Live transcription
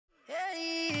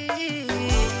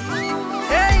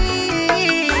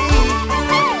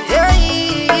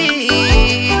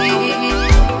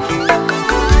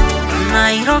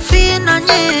Nairofina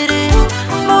nyere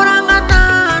morangana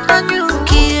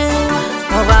nanyukie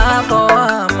mobabo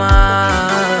ama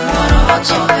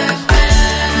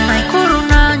Naikuru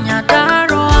na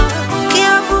Nyadaro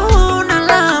Kiambu na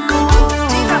Lamu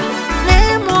ne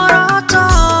Moroto.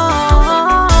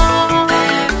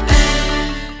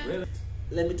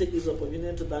 Let me take this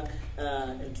opportunity to thank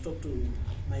and to talk to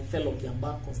my fellow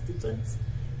Kiamba constituents,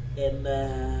 and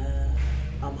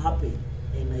I'm happy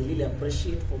and I really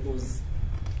appreciate for those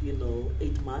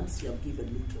 8 months you have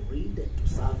given me to read and to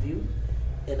serve you,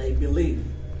 and I believe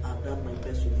I've done my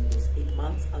best within those 8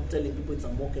 months. I'm telling people it's a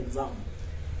mock exam,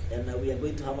 and we are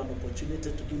going to have an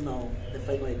opportunity to do now the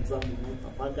final exam in the month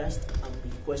of August and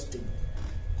requesting,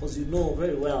 because you know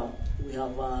very well we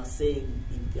have a saying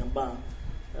in Kiamba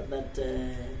that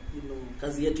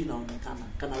kazi yetu inaonekana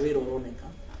kana wewe unaoneka,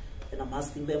 and I'm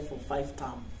asking them for 5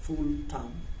 term full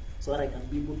term so that I can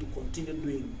be able to continue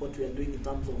doing what we are doing in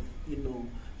terms of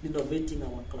innovating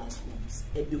our classrooms,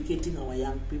 educating our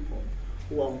young people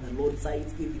who are on the load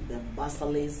sides, giving them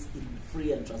bursaries in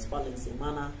free and transparency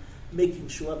manner, making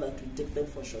sure that we take them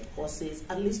for short courses,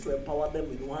 at least to empower them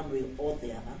in one way or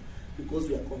the other, because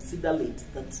we are considerate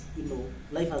that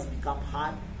life has become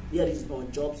hard. There is no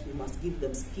jobs. We must give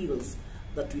them skills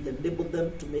that will enable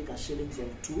them to make a shillings or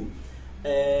two.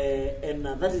 And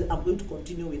that is, I'm going to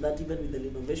continue with that even with the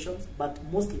innovations, but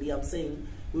mostly I'm saying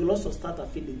we will also start a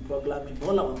feeding program in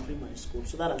all our primary schools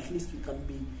so that at least we can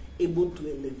be able to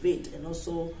elevate and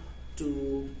also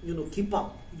to keep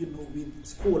up with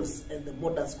schools and the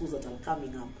modern schools that are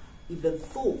coming up, even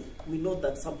though we know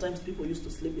that sometimes people used to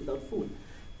sleep without food.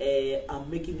 I'm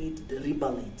making it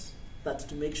deliberate, that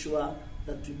to make sure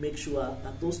that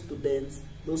those students,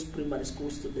 those primary school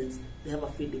students, they have a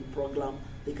feeding program.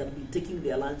 They can be taking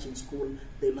their lunch in school.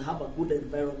 They will have a good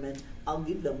environment. I'll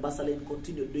give them bursary and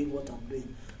continue doing what I'm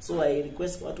doing. So I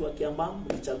request watu wa Kiamba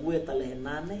mnichague tarehe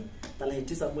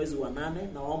 9 mwezi wa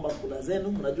 8, na waomba kula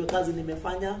zenu. Mnajua kazi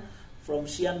nimefanya from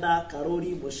Shianda,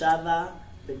 Karori, Moshadha,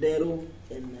 Bedero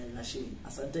and Nashi.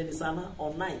 Asanteni sana.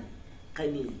 Online,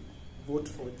 kindly vote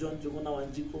for John Juguna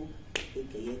Wanjiko,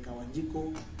 aka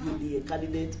Kawanjiku, UDA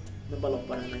candidate, member of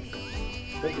parliament.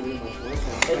 Thank you very much.